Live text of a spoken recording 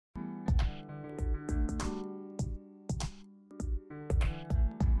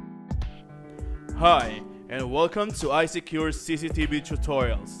Hi, and welcome to iSecure CCTV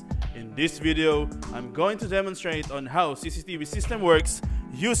tutorials. In this video, I'm going to demonstrate on how CCTV system works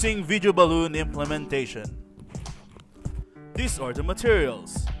using Video Balun implementation. These are the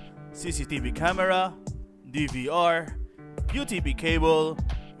materials: CCTV camera, DVR, UTP cable,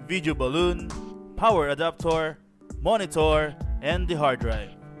 Video Balun, power adapter, monitor, and the hard drive.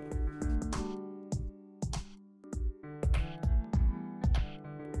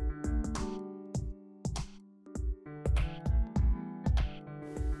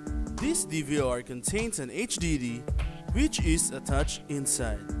 This DVR contains an HDD which is attached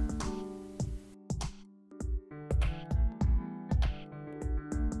inside.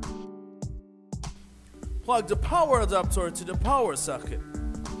 Plug the power adapter to the power socket.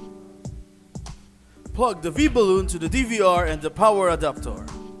 Plug the V-balloon to the DVR and the power adapter.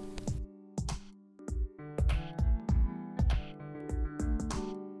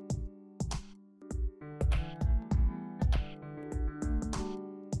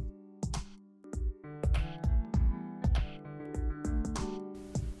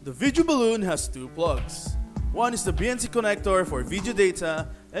 The Video Balun has two plugs. One is the BNC connector for video data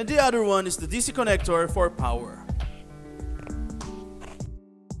and the other one is the DC connector for power.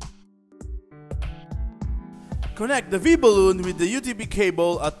 Connect the V-balloon with the UTP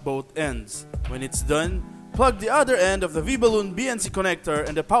cable at both ends. When it's done, plug the other end of the V-balloon BNC connector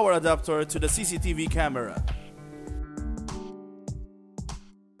and the power adapter to the CCTV camera.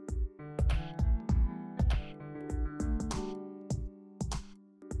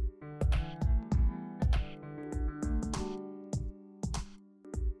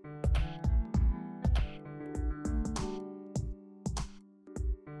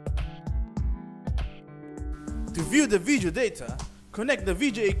 To view the video data, connect the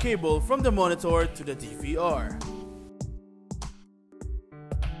VGA cable from the monitor to the DVR.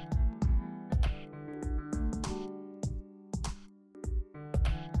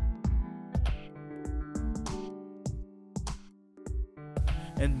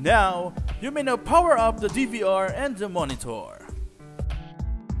 And now, you may now power up the DVR and the monitor.